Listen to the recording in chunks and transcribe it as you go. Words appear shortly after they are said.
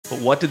But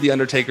what did The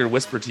Undertaker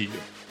whisper to you?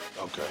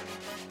 Okay.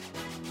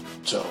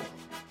 So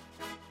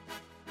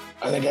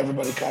I think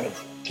everybody kind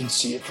of can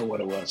see it for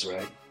what it was,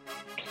 right?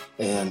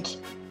 And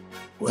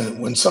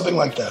when something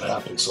like that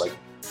happens, like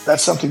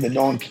that's something that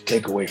no one can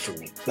take away from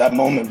me. That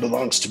moment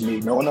belongs to me.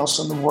 No one else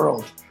in the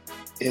world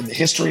in the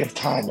history of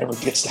time ever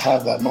gets to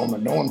have that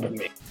moment. No one but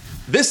me.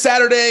 This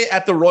Saturday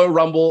at the Royal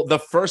Rumble, the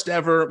first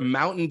ever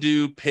Mountain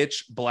Dew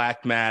Pitch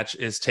Black match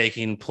is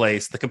taking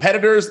place. The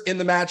competitors in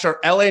the match are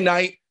LA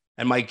Knight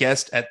and my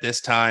guest at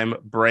this time,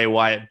 Bray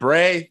Wyatt.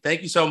 Bray,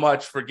 thank you so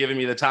much for giving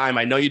me the time.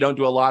 I know you don't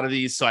do a lot of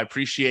these, so I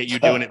appreciate you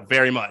doing it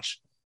very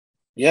much.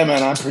 Yeah,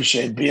 man, I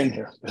appreciate being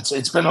here.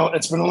 It's been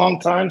a long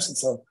time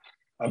since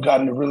I've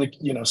gotten to really,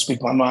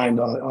 speak my mind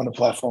on a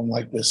platform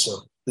like this.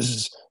 So this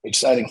is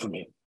exciting for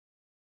me.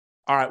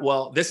 All right.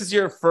 Well, this is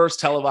your first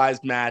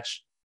televised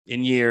match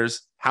in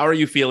years. How are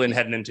you feeling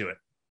heading into it?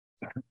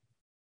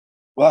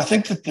 Well, I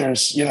think that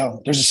there's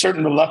a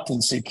certain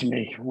reluctancy to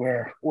me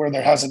where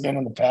there hasn't been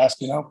in the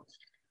past.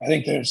 I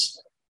think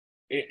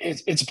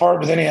it's a part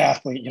with any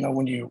athlete.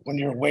 When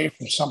you're away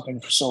from something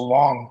for so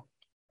long,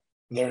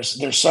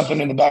 there's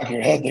something in the back of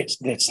your head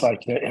that's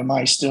like, am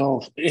I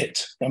still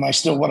it? Am I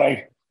still what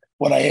I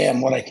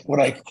am?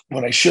 What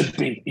I should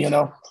be?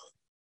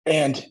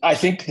 And I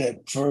think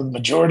that for the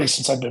majority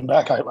since I've been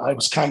back, I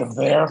was kind of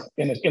there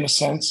in a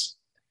sense.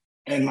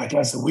 And like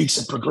as the weeks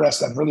have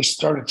progressed, I've really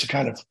started to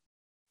kind of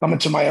come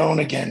into my own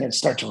again and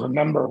start to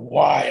remember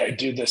why I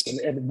do this and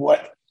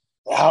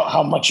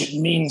how much it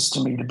means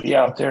to me to be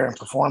out there and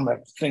perform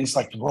at things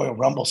like the Royal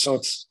Rumble.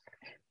 So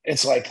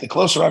it's like the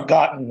closer I've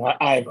gotten,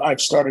 I've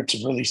started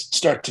to really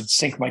start to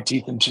sink my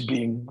teeth into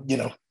being,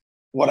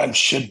 what I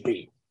should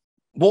be.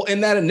 Well,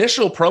 in that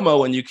initial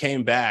promo, when you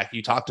came back,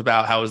 you talked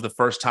about how it was the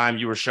first time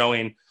you were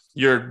showing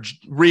your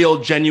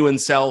real, genuine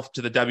self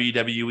to the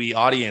WWE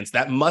audience.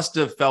 That must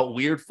have felt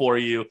weird for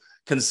you,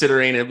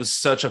 considering it was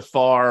such a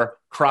far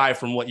cry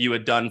from what you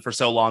had done for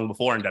so long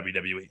before in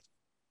WWE.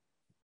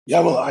 Yeah,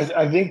 well,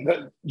 I think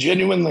that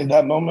genuinely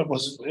that moment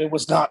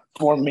was not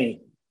for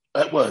me.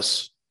 It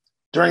was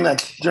during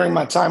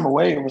my time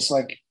away. It was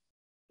like,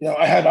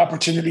 I had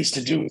opportunities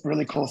to do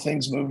really cool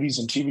things, movies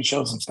and TV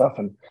shows and stuff.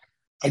 And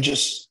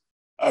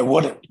I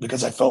wouldn't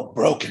because I felt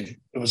broken.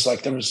 It was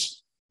like there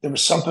was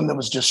something that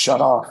was just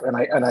shut off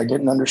and I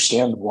didn't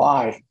understand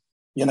why,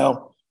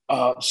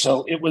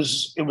 so it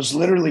was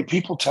literally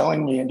people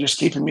telling me and just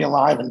keeping me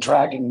alive and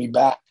dragging me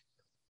back,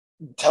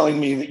 telling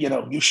me that,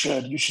 you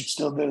should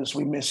still do this.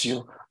 We miss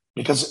you,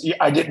 because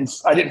I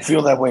didn't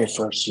feel that way at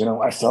first.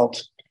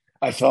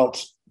 I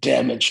felt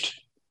damaged,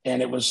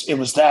 and it was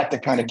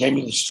that kind of gave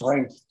me the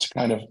strength to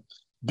kind of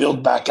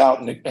build back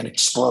out and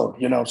explode,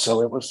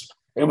 so it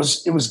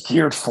was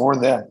geared for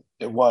them.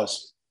 It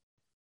was.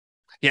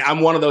 Yeah,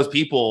 I'm one of those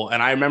people.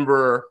 And I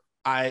remember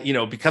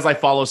because I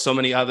follow so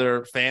many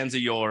other fans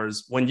of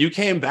yours, when you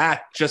came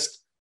back,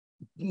 just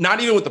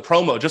not even with the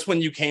promo, just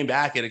when you came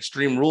back at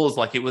Extreme Rules,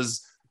 like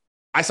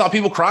I saw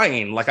people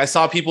crying. Like I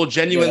saw people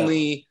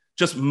genuinely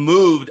just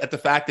moved at the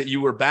fact that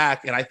you were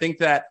back. And I think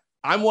that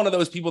I'm one of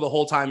those people the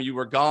whole time you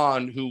were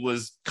gone who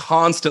was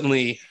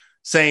constantly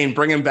saying,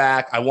 bring him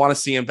back. I want to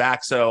see him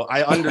back. So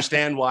I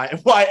understand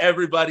why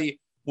everybody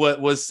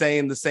was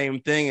saying the same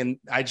thing. And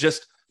I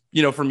just,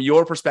 from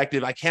your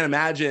perspective, I can't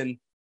imagine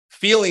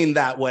feeling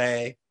that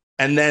way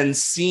and then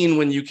seeing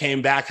when you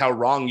came back how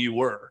wrong you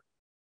were.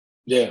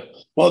 Yeah.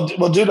 Well,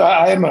 dude,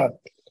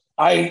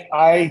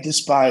 I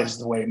despise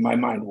the way my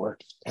mind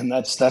works, and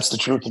that's the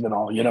truth of it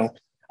all.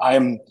 I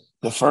am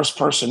the first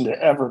person to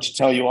ever to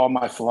tell you all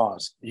my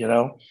flaws.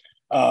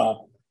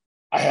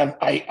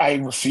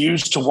 I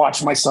refuse to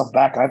watch myself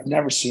back. I've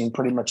never seen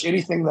pretty much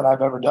anything that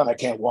I've ever done. I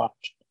can't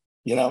watch.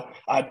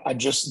 I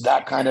just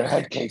that kind of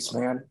head case,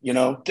 man.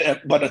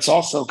 But it's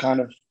also kind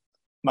of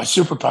my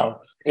superpower.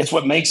 It's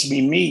what makes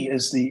me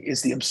is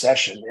the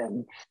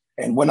obsession.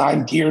 And when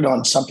I'm geared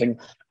on something,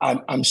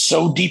 I'm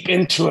so deep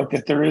into it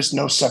that there is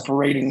no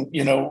separating,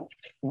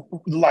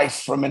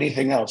 life from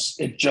anything else.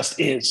 It just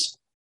is.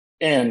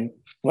 And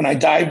when I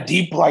dive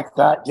deep like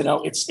that,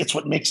 it's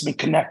what makes me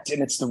connect,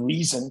 and it's the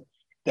reason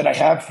that I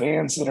have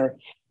fans that are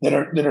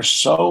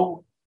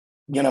so,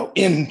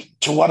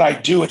 into what I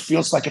do. It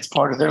feels like it's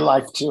part of their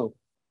life too.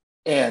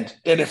 And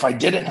if I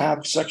didn't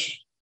have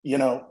such,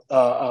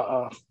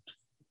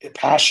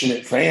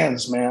 passionate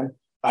fans, man,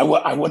 I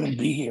wouldn't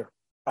be here.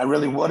 I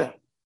really wouldn't.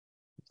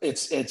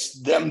 It's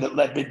them that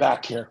led me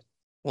back here.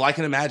 Well, I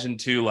can imagine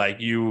too, like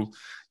you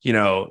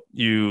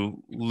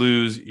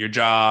lose your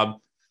job,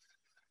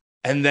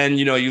 and then,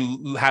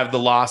 you have the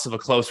loss of a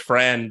close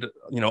friend,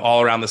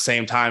 all around the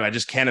same time. I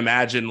just can't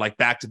imagine, like,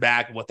 back to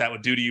back, what that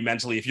would do to you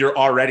mentally if you're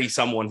already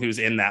someone who's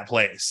in that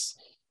place.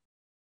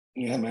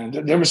 Yeah,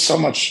 man, there was so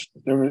much,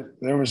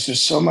 there was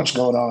just so much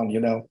going on,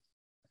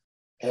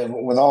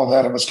 and with all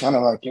that, it was kind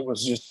of like, it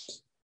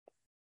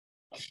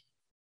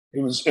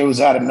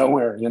was out of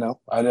nowhere.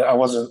 I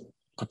wasn't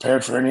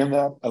prepared for any of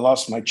that. I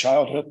lost my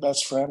childhood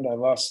best friend. I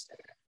lost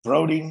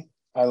Brody.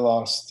 I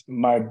lost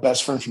my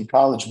best friend from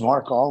college,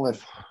 Mark, all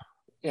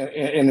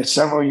in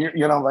several years,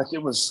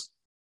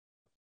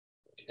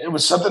 it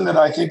was something that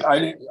I think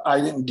I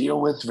didn't deal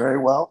with very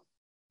well.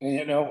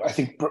 And, I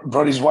think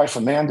Brody's wife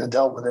Amanda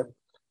dealt with it,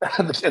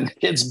 and the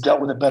kids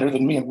dealt with it better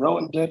than me and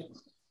Rowan did.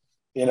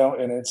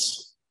 And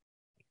it's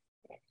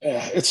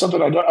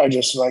something I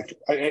just like.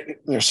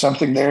 There's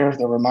something there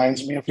that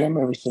reminds me of him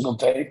every single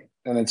day,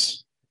 and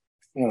it's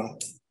you know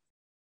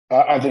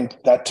I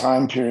think that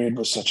time period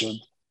was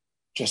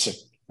just a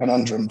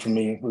conundrum for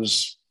me. It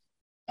was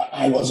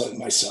I wasn't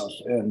myself,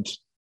 and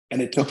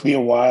it took me a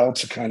while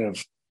to kind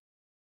of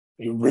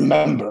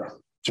remember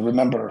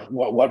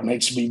what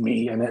makes me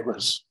me, and it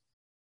was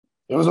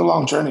a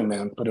long journey,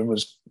 man. But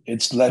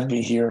it's led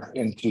me here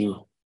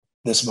into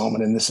this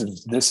moment, and this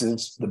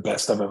is the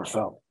best I've ever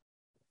felt.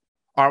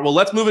 All right, well,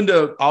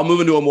 I'll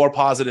move into a more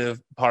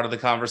positive part of the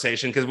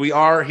conversation because we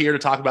are here to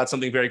talk about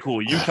something very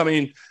cool. You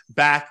coming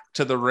back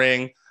to the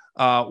ring.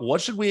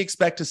 What should we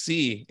expect to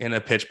see in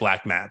a pitch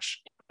black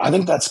match? I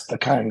think that's the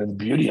kind of the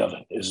beauty of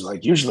it is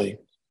like usually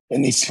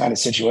in these kind of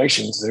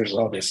situations, there's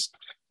all this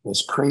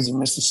crazy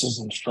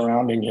mysticism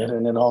surrounding it,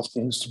 and it all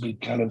seems to be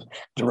kind of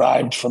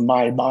derived from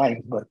my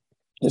mind. But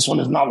this one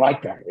is not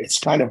like that. It's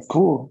kind of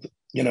cool,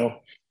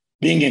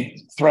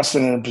 being thrust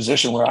in a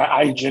position where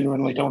I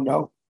genuinely don't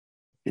know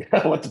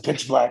what the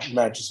pitch black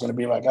match is going to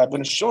be like. I've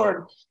been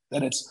assured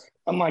that it's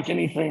unlike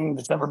anything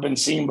that's ever been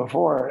seen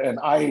before, and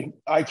I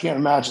can't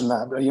imagine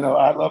that.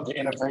 I love to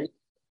innovate.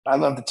 I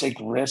love to take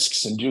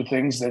risks and do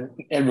things that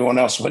everyone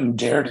else wouldn't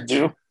dare to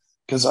do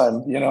because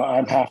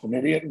I'm half an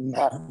idiot and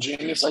half a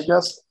genius, I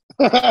guess.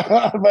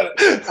 But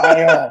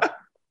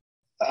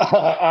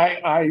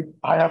I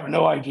have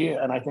no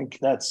idea, and I think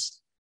that's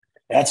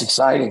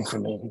exciting for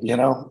me.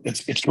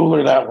 It's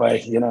cooler that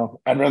way.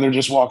 I'd rather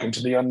just walk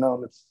into the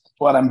unknown. It's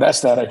what I'm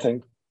best at, I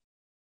think.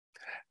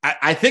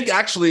 I think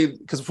actually,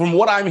 because from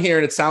what I'm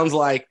hearing, it sounds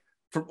like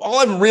from all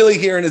I'm really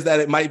hearing is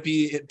that it might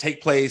take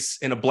place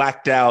in a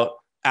blacked out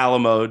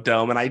Alamo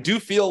Dome. And I do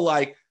feel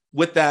like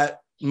with that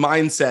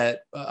mindset,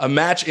 a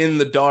match in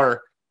the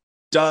dark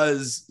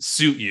does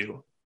suit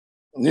you.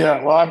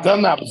 Yeah, well, I've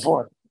done that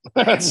before.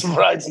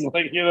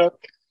 Surprisingly,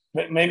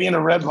 maybe in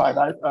a red light.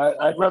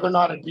 I'd rather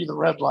not it be the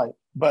red light,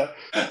 but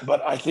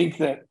I think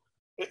that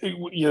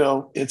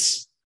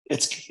it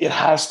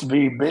has to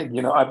be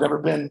big. I've never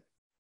been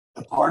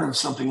a part of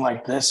something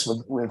like this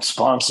with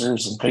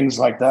sponsors and things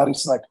like that.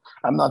 It's like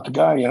I'm not the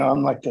guy,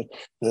 I'm like the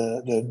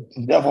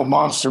devil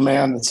monster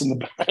man that's in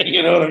the back,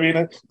 you know what I mean?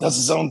 It does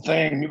his own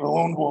thing, the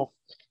lone wolf.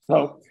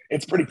 So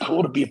it's pretty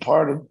cool to be a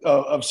part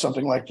of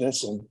something like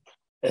this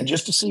and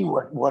just to see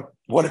what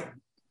it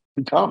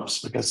becomes,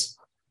 because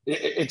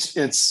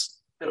it's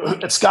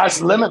sky's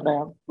the limit,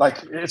 man. Like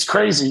it's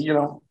crazy,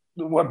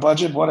 what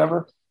budget,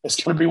 whatever, it's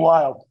going to be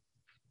wild.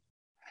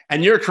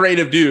 And you're a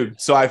creative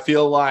dude. So I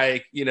feel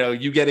like,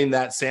 you getting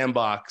that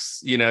sandbox,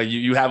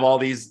 you have all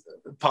these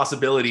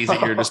possibilities at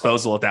your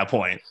disposal at that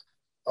point.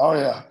 Oh,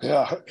 yeah.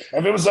 Yeah.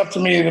 If it was up to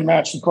me, the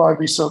match would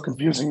probably be so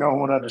confusing no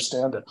one would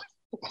understand it.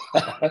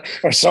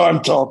 Or so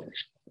I'm told.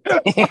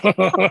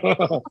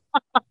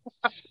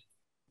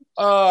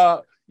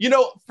 For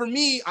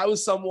me, I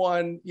was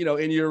someone,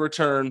 in your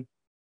return,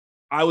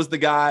 I was the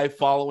guy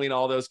following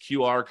all those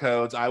QR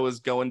codes. I was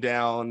going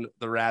down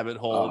the rabbit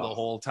hole the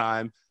whole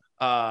time.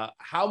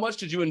 How much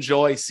did you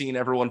enjoy seeing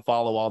everyone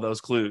follow all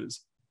those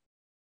clues?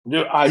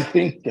 Dude, I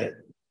think that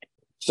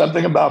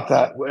something about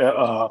that,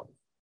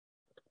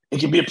 it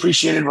can be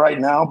appreciated right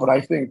now, but I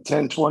think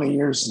 10, 20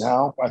 years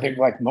now, I think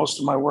like most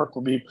of my work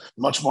will be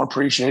much more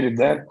appreciated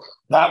then.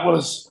 That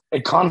was a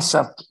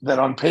concept that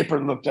on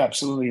paper looked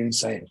absolutely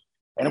insane.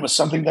 And it was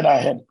something that I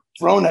had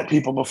thrown at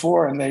people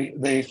before, and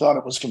they thought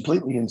it was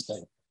completely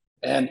insane.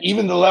 And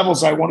even the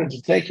levels I wanted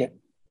to take it,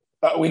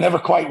 we never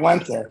quite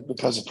went there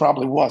because it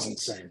probably was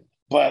insane.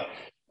 But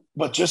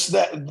just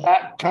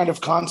that kind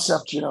of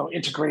concept,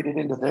 integrated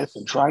into this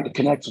and trying to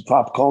connect to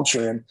pop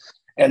culture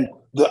and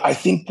I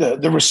think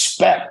the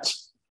respect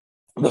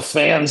the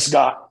fans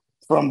got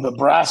from the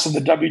brass of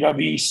the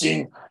WWE,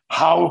 seeing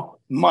how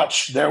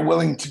much they're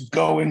willing to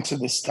go into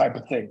this type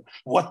of thing,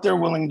 what they're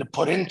willing to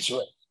put into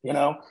it,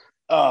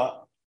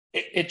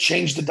 it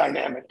changed the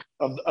dynamic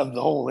of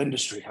the whole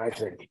industry, I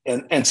think.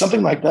 And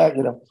something like that,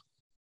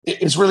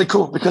 it's really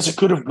cool because it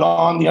could have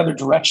gone the other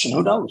direction.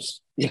 Who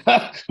knows?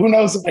 Yeah, who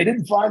knows if they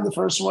didn't find the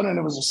first one and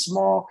it was a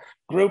small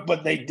group,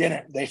 but they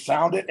didn't. They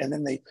found it, and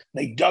then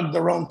they dug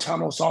their own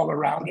tunnels all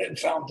around it and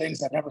found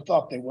things I never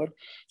thought they would.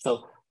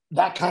 So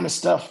that kind of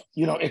stuff,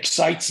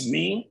 excites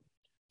me.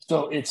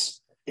 So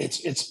it's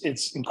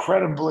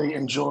incredibly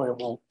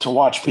enjoyable to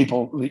watch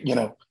people,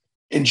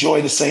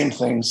 enjoy the same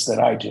things that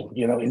I do.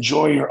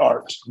 Enjoy your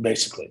art,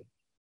 basically.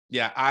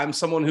 Yeah, I'm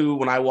someone who,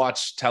 when I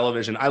watch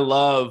television, I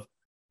love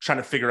trying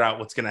to figure out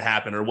what's going to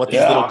happen or what these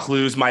little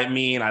clues might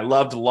mean. I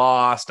loved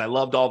Lost. I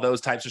loved all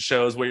those types of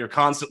shows where you're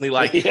constantly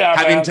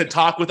having to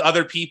talk with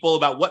other people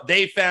about what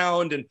they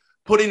found and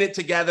putting it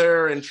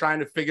together and trying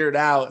to figure it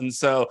out. And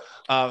so,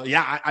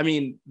 I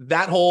mean,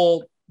 that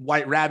whole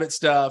White Rabbit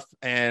stuff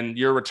and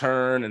your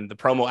return and the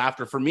promo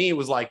after, for me,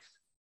 was like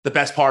the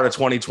best part of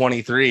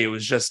 2023. It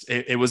was just,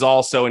 it was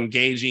all so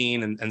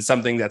engaging and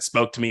something that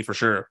spoke to me for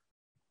sure.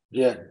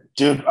 Yeah,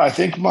 dude. I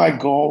think my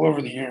goal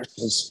over the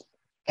years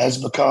has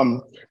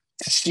become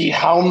to see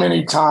how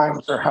many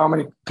times or how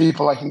many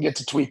people I can get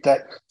to tweet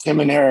that Tim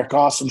and Eric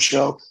awesome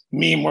show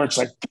meme where it's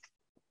like,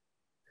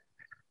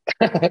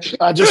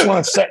 I just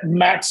want to set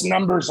max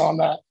numbers on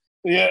that.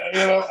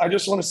 Yeah, I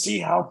just want to see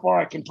how far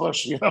I can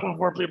push,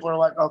 where people are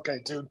like, okay,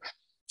 dude,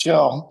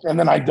 chill. And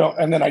then I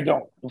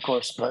don't, of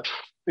course. But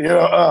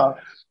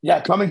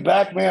yeah, coming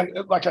back, man,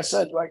 like I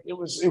said, like it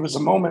was a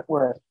moment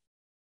where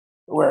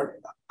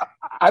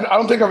I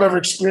don't think I've ever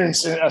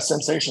experienced a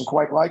sensation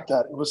quite like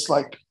that.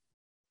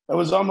 It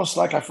was almost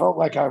like I felt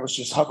like I was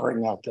just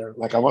hovering out there,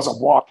 like I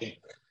wasn't walking.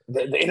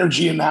 The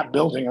energy in that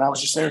building, and I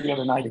was just there the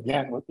other night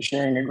again, with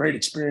sharing a great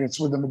experience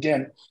with them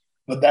again.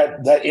 But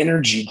that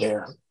energy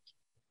there,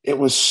 it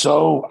was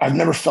so. I've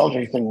never felt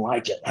anything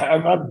like it.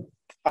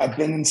 I've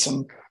been in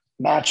some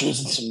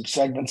matches and some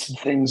segments and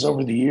things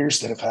over the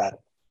years that have had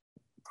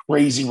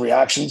crazy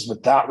reactions,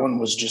 but that one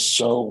was just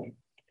so.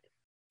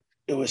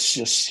 It was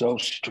just so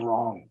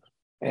strong,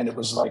 and it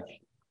was like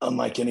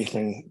unlike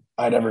anything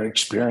I'd ever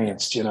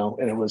experienced, and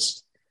it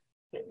was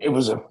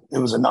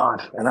a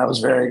nod, and I was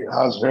very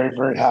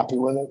very happy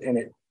with it, and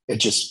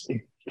it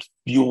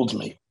fueled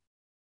me.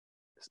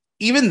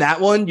 Even that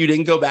one, you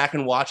didn't go back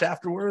and watch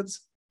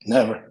afterwards?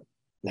 Never.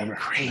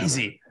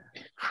 Crazy.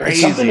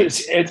 It's something.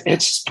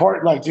 It's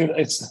part, like, dude.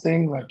 It's the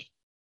thing. Like,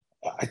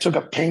 I took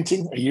up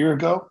painting a year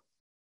ago,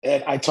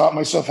 and I taught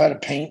myself how to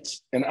paint,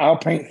 and I'll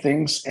paint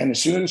things, and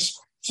as soon as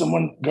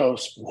someone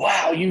goes,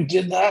 "Wow, you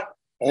did that,"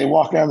 and they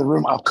walk out of the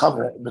room, I'll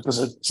cover it, because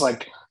it's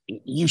like,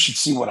 you should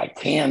see what I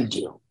can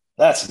do.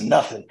 That's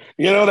nothing.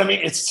 You know what I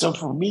mean? It's so,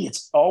 for me,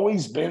 it's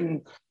always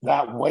been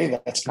that way.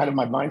 That's kind of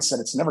my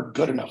mindset. It's never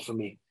good enough for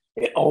me.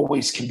 It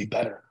always can be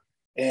better.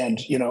 And,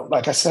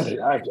 like I said,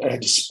 I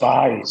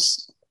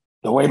despise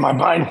the way my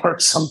mind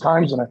works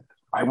sometimes. And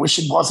I wish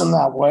it wasn't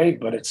that way,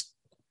 but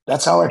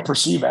that's how I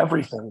perceive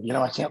everything.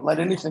 I can't let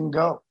anything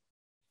go.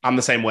 I'm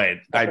the same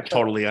way. I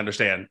totally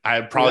understand.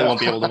 I probably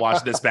won't be able to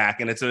watch this back.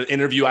 And it's an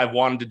interview I've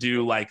wanted to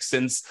do, like,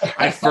 since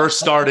I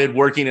first started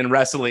working in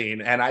wrestling,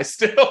 and I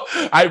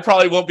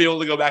probably won't be able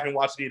to go back and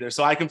watch it either.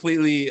 So I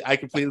completely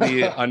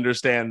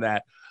understand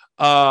that.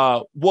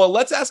 Well,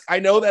 let's ask, I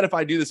know that if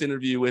I do this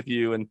interview with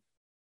you, and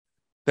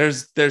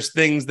there's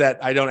things that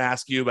I don't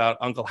ask you about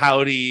Uncle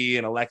Howdy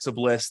and Alexa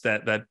Bliss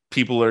that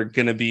people are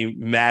going to be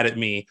mad at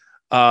me.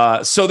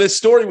 So this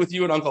story with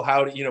you and Uncle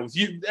Howdy,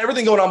 with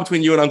everything going on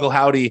between you and Uncle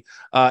Howdy,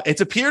 it's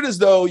appeared as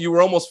though you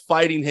were almost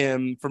fighting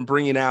him from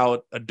bringing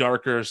out a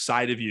darker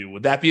side of you.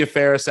 Would that be a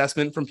fair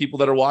assessment from people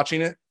that are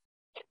watching it?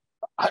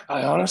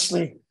 I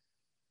honestly,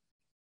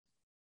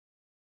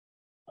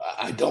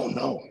 I don't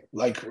know.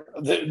 Like,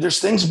 there's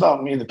things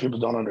about me that people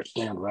don't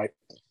understand, right?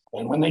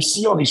 And when they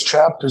see all these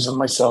chapters of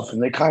myself,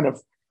 and they kind of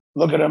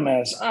look at them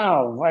as,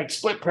 oh, like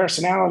split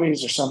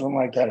personalities or something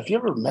like that. If you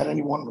ever met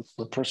anyone with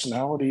split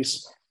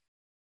personalities,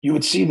 you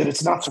would see that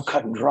it's not so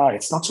cut and dry.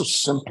 It's not so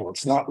simple.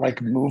 It's not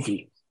like a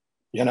movie,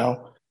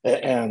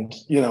 And,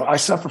 I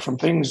suffer from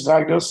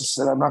diagnosis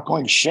that I'm not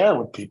going to share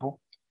with people.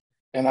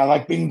 And I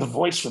like being the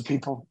voice for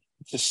people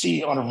to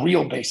see on a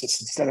real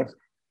basis instead of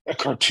a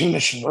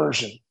cartoonish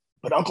version.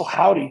 But Uncle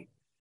Howdy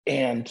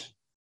and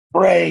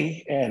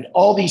Bray and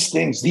all these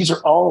things, these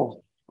are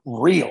all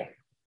real.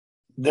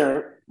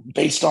 They're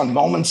based on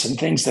moments and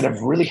things that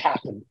have really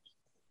happened.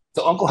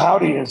 So Uncle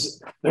Howdy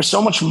there's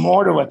so much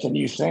more to it than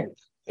you think.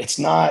 It's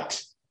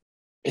not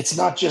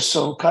just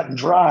so cut and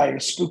dry, a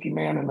spooky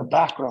man in the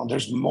background.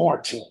 There's more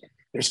to it.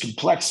 There's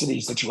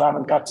complexities that you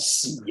haven't got to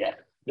see yet.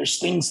 There's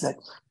things that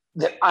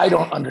I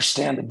don't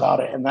understand about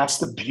it. And that's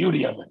the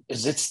beauty of it,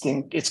 is it's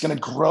going to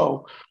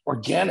grow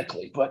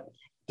organically. But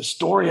the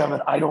story of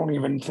it, I don't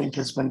even think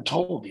has been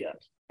told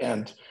yet.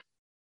 And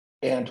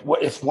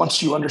if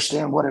once you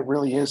understand what it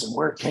really is and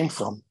where it came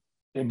from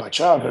in my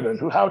childhood and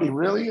who Howdy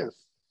really is,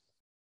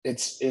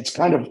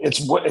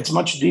 it's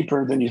much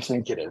deeper than you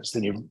think it is,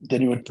 than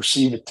you would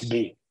perceive it to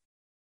be.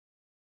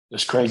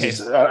 It's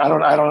crazy. Okay. I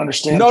don't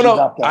understand. No,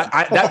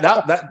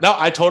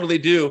 I totally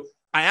do.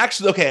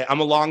 I'm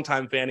a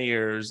longtime fan of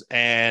yours,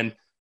 and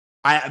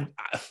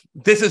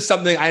this is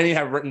something I didn't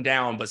have written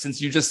down, but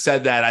since you just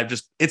said that,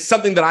 it's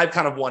something that I've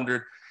kind of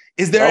wondered.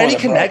 Is there any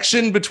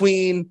connection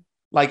between,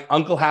 like,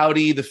 Uncle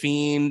Howdy, the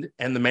Fiend,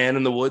 and the Man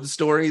in the Woods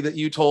story that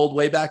you told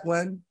way back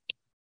when?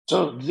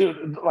 So,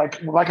 dude,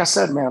 like I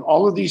said, man,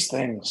 all of these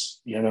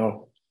things,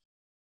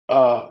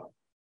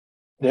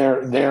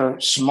 they're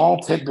small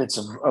tidbits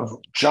of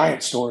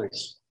giant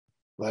stories.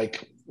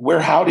 Like, where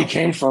Howdy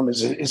came from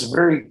is a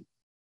very,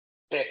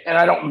 and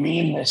I don't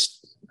mean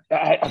this,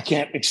 I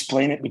can't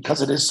explain it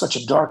because it is such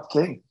a dark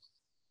thing.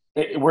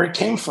 Where it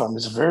came from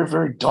is a very,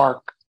 very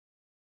dark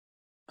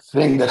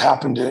thing that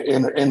happened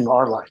in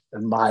our life,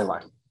 in my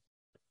life.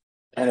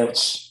 And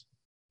it's,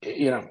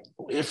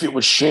 if it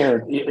was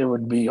shared, it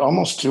would be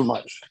almost too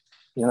much,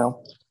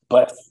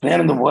 But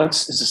Man in the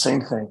Woods is the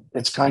same thing.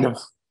 It's kind of,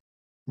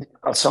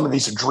 some of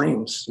these are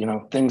dreams,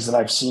 things that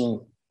I've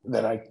seen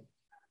that I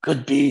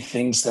could be,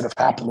 things that have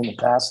happened in the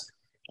past.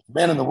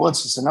 Man in the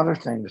Woods is another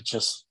thing that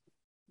just,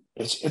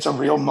 it's a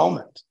real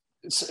moment.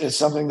 it's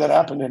something that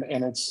happened,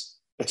 and it's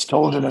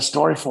told in a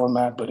story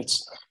format. But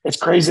it's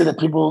crazy that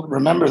people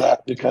remember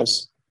that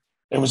because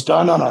it was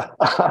done on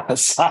a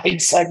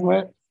side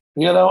segment,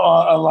 on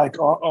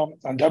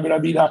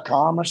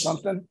WWE.com or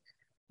something.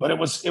 But it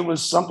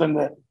was something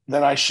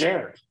that I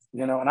shared,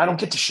 and I don't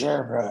get to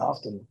share very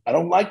often. I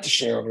don't like to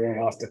share very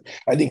often.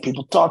 I think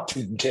people talk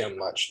too damn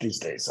much these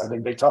days. I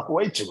think they talk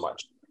way too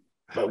much.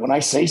 But when I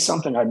say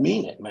something, I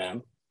mean it,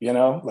 man.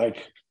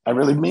 Like I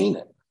really mean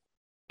it.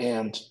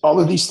 And all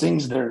of these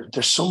things,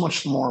 there's so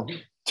much more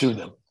to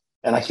them.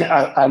 And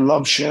I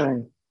love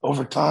sharing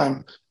over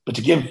time, but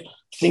to give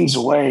things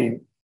away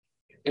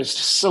is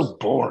just so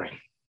boring.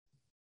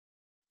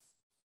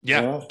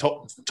 Yeah,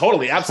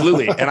 totally.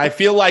 Absolutely. And I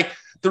feel like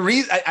the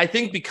reason I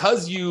think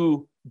because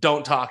you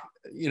don't talk,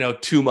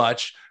 too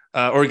much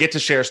or get to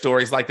share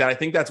stories like that, I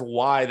think that's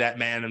why that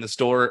man in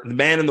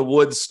the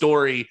woods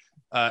story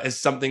is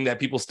something that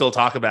people still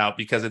talk about,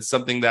 because it's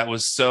something that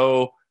was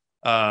so,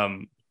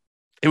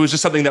 it was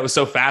just something that was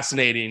so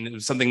fascinating. It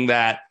was something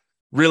that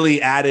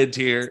really added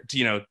to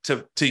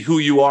who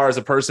you are as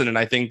a person. And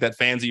I think that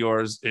fans of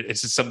yours,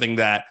 it's just something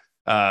that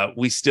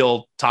we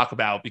still talk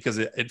about because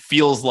it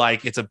feels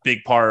like it's a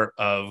big part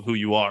of who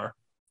you are.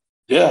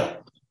 Yeah.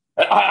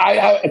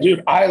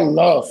 Dude, I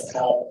love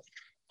how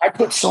I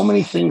put so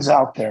many things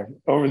out there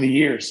over the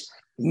years,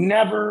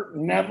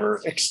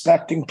 never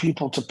expecting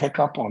people to pick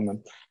up on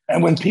them.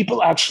 And when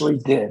people actually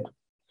did,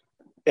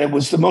 it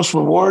was the most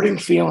rewarding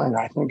feeling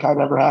I think I've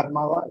ever had in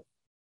my life.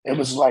 It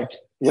was like,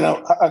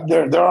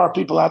 there are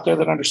people out there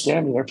that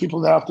understand me. There are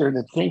people out there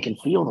that think and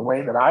feel the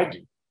way that I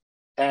do.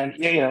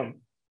 And,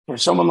 for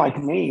someone like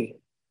me,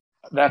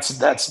 that's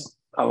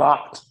a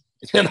lot,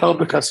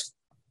 because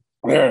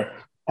there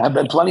have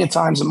been plenty of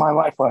times in my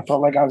life where I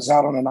felt like I was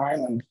out on an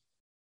island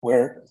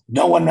where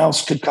no one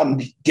else could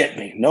come get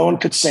me. No one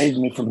could save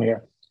me from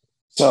here.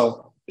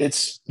 So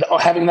it's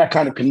having that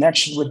kind of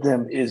connection with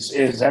them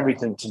is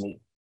everything to me.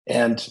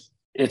 And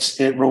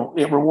it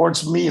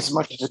rewards me as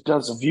much as it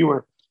does a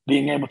viewer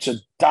being able to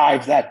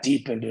dive that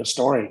deep into a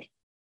story.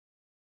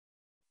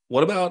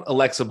 What about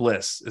Alexa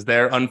Bliss? Is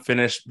there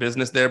unfinished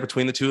business there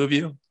between the two of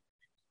you?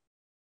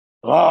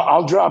 Well,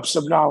 I'll drop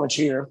some knowledge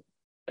here.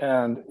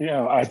 And,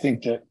 I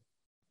think that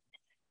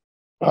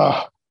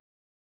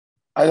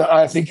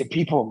I think that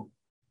people,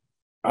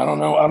 I don't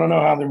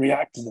know how they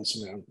react to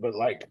this, man. But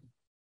like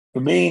for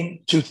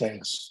me, two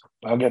things.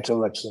 I'll get to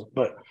Alexa.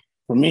 But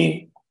for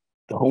me,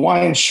 the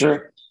Hawaiian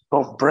shirt,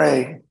 both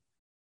Bray,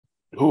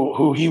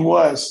 who he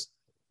was,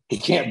 he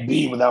can't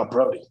be without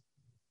Brody,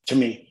 to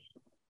me.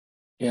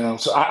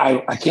 So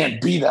I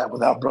can't be that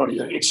without Brody.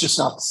 It's just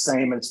not the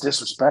same. It's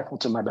disrespectful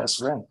to my best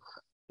friend.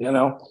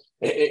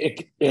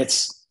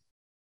 It's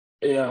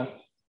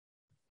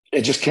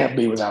it just can't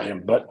be without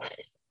him. But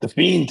the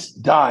Fiend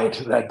died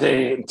that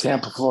day in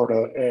Tampa,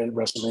 Florida, at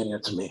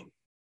WrestleMania to me.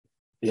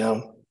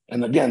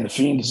 And again, the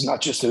Fiend is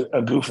not just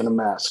a goof in a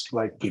mask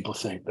like people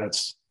think.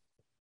 That's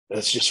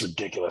just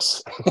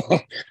ridiculous.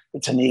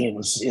 To me,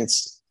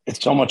 it's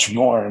so much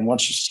more. And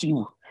once you see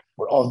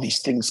where all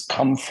these things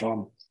come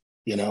from,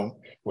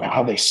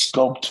 how they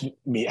sculpt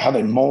me, how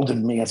they molded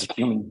me as a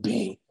human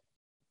being.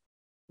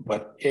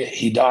 But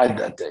he died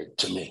that day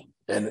to me,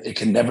 and it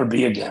can never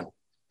be again.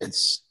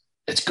 It's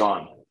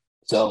gone.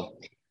 So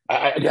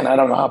I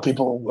don't know how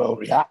people will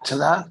react to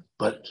that,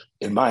 but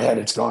in my head,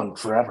 it's gone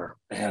forever.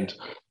 And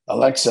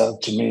Alexa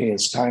to me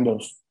is kind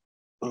of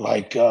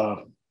like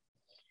the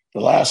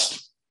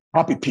last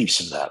happy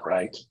piece of that,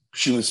 right?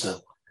 She was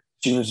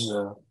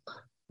the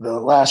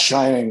last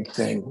shining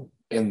thing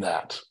in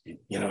that,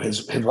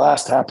 his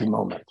last happy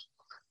moment,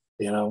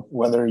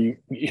 whether you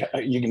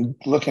can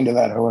look into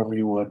that however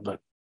you would, but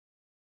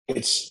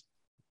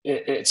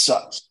it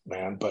sucks,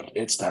 man, but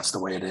that's the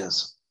way it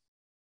is.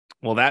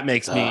 Well, that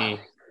makes me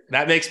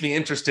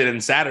interested in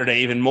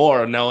Saturday even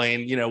more,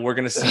 knowing, we're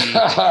going to see,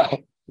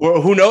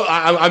 who knows?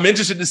 I'm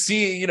interested to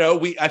see,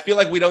 I feel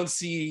like we don't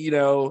see,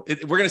 we're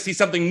going to see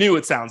something new.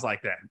 It sounds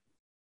like that.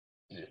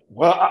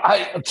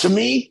 Well, to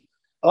me,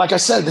 like I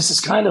said, this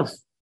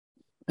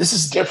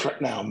is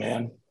different now,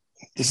 man.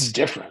 This is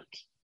different.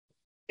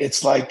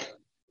 It's like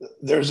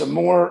there's a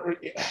more,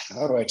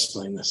 how do I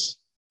explain this?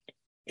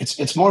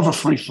 It's more of a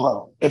free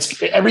flow.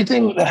 It's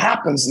everything that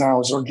happens now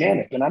is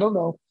organic. And I don't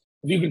know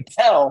if you can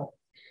tell,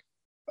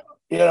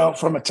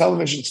 from a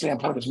television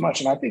standpoint as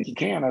much. And I think you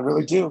can, I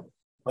really do.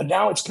 But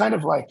now it's kind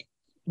of like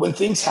when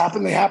things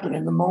happen, they happen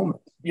in the moment.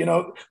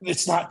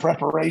 It's not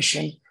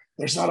preparation.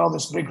 There's not all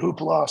this big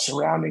hoopla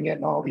surrounding it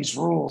and all these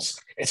rules.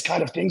 It's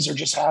kind of things are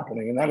just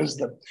happening. And that is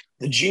the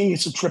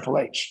genius of Triple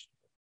H.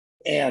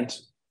 And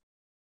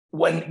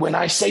when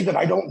I say that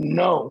I don't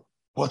know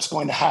what's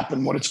going to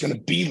happen, what it's going to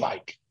be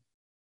like,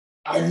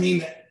 I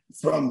mean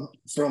from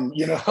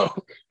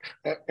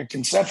a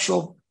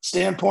conceptual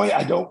standpoint,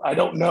 I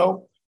don't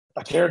know.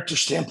 A character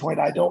standpoint,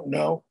 I don't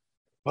know.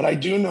 But I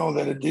do know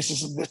that this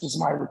is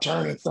my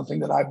return. It's something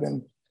that I've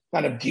been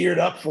kind of geared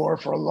up for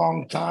a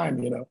long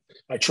time.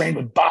 I trained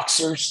with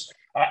boxers.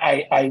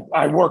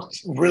 I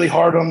worked really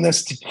hard on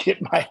this to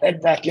get my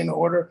head back in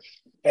order,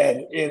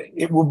 and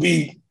it will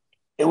be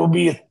it will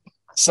be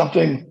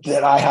something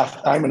that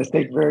I'm going to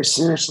take very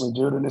seriously,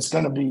 dude. And it's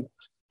going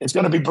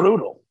to be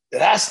brutal.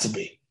 It has to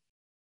be.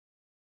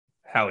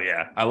 Hell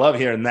yeah. I love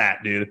hearing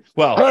that, dude.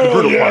 Well, Hell the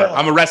brutal yeah. part.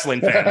 I'm a wrestling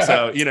fan.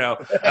 So,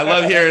 I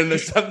love hearing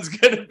this. Something's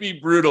going to be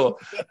brutal.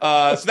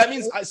 So that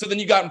means, so then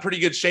you got in pretty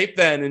good shape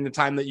then in the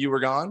time that you were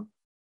gone?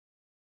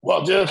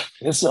 Well, dude,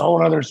 it's a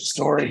whole other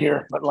story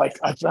here. But like,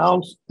 I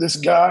found this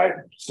guy,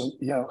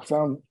 I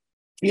found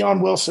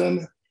Keon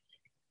Wilson,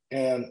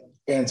 and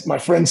my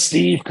friend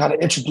Steve kind of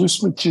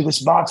introduced me to this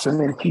boxer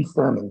named Keith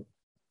Thurman.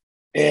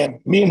 And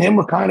me and him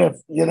were kind of,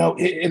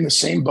 in the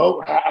same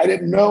boat. I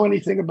didn't know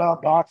anything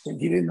about boxing.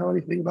 He didn't know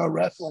anything about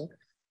wrestling.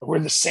 We're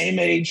the same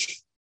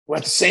age. We're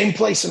at the same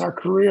place in our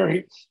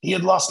career. He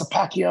had lost to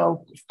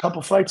Pacquiao a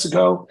couple fights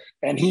ago,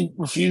 and he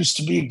refused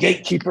to be a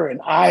gatekeeper. And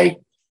I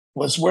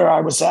was where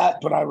I was at,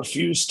 but I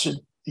refused to,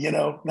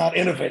 not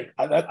innovate.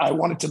 I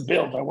wanted to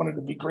build. I wanted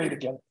to be great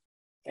again.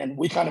 And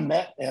we kind of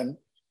met, and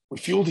we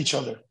fueled each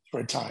other for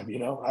a time.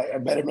 I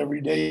met him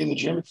every day in the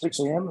gym at 6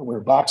 a.m. and we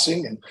were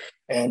boxing,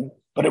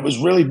 but it was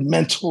really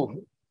mental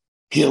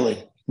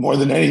healing more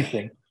than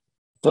anything.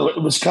 So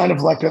it was kind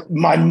of like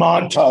my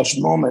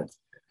montage moment,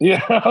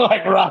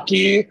 like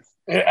Rocky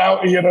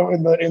out, in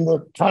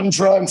the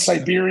tundra in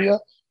Siberia.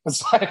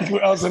 It's like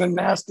I was in a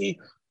nasty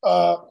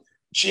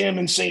gym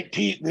in St.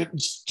 Pete that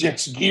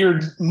just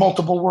geared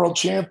multiple world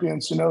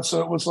champions,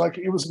 So it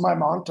was my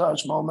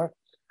montage moment,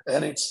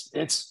 and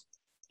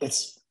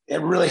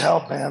it really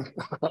helped, man,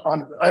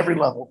 on every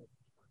level.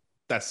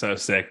 That's so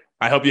sick.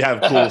 I hope you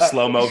have cool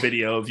slow-mo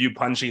video of you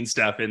punching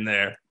stuff in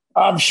there.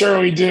 I'm sure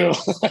we do.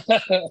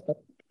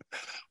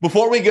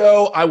 Before we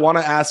go, I want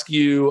to ask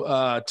you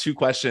 2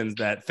 questions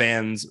that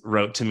fans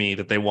wrote to me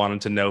that they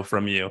wanted to know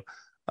from you.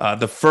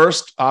 The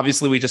first,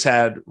 obviously, we just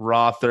had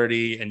Raw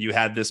 30, and you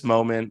had this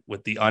moment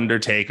with The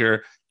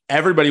Undertaker.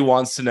 Everybody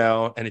wants to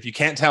know, and if you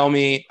can't tell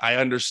me, I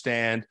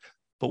understand,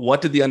 but what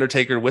did The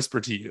Undertaker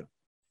whisper to you?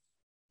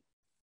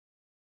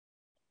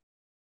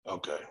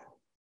 Okay.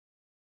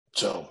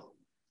 So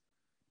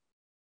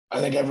I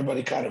think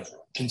everybody kind of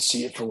can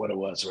see it for what it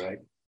was, right?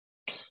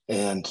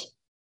 And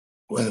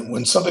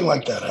when something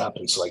like that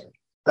happens, like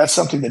that's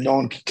something that no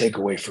one can take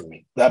away from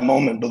me. That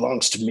moment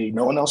belongs to me.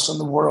 No one else in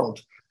the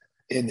world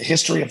in the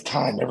history of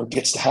time ever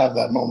gets to have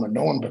that moment.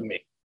 No one but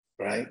me,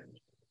 right?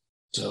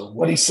 So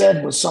what he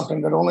said was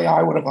something that only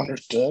I would have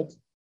understood,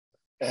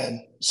 and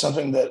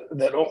something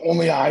that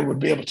only I would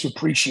be able to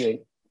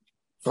appreciate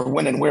for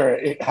when and where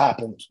it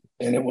happened.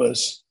 And it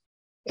was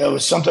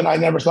something I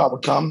never thought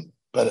would come,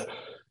 but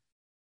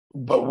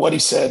what he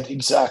said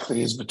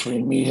exactly is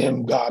between me,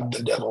 him, God,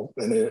 the devil,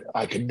 and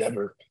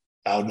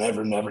I'll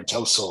never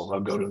tell soul. I'll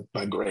go to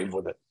my grave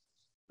with it.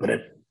 But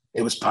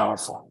it was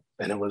powerful,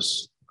 and it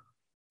was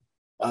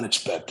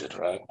unexpected,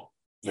 right?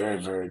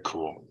 Very, very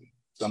cool.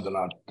 Something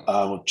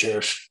I will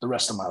cherish the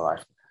rest of my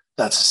life.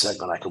 That's a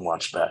segment I can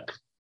watch back.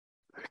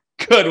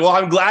 Good. Well,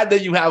 I'm glad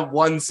that you have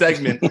one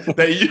segment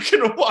that you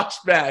can watch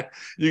back.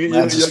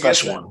 That's a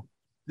special one.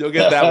 You'll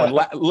get that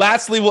one.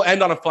 Lastly, we'll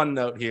end on a fun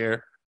note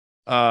here.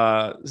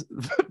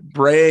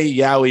 Bray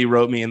Yowie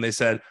wrote me, and they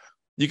said,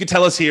 you could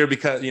tell us here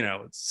because, it's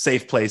a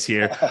safe place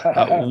here.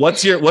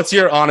 What's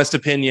your honest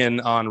opinion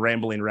on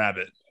Rambling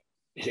Rabbit?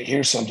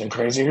 Here's something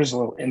crazy. Here's a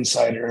little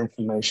insider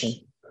information.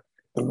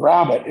 The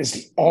rabbit is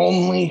the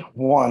only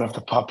one of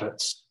the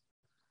puppets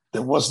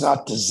that was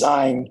not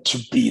designed to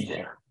be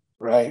there,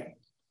 right?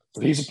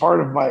 So he's a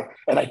part of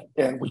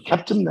and we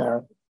kept him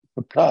there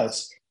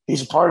because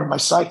he's a part of my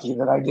psyche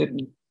that I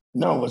didn't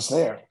know was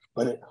there.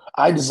 But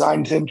I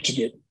designed him to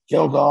get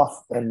killed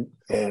off and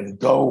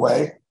go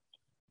away.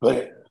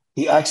 But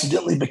he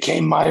accidentally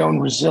became my own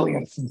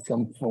resilience in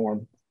some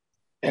form.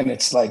 And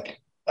it's like,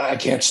 I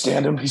can't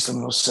stand him. He's the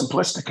most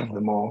simplistic of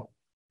them all.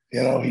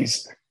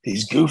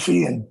 He's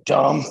goofy and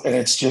dumb. And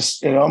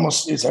it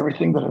almost is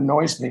everything that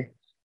annoys me.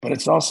 But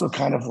it's also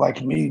kind of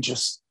like me,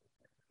 just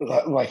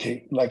like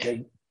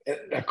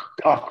a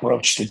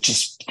cockroach that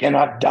just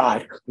cannot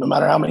die, no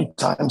matter how many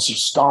times you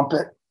stomp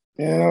it,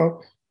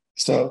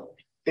 So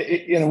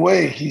in a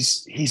way,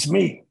 he's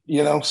me,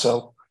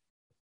 So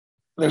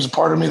there's a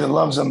part of me that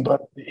loves him,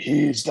 but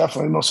he's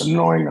definitely the most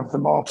annoying of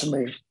them all to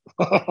me.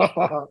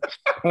 All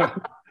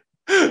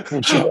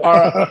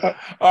right.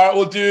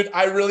 Well, dude,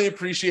 I really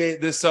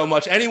appreciate this so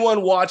much.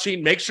 Anyone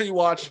watching, make sure you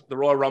watch the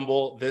Royal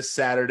Rumble this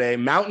Saturday.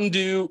 Mountain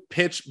Dew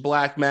pitch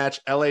black match,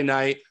 LA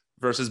Knight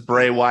versus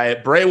Bray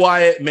Wyatt. Bray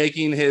Wyatt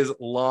making his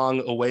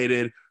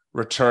long-awaited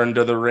return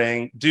to the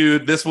ring.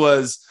 Dude, this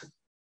was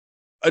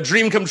a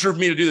dream come true for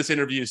me to do this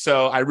interview.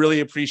 So I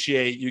really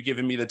appreciate you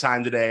giving me the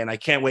time today, and I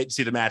can't wait to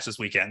see the match this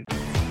weekend.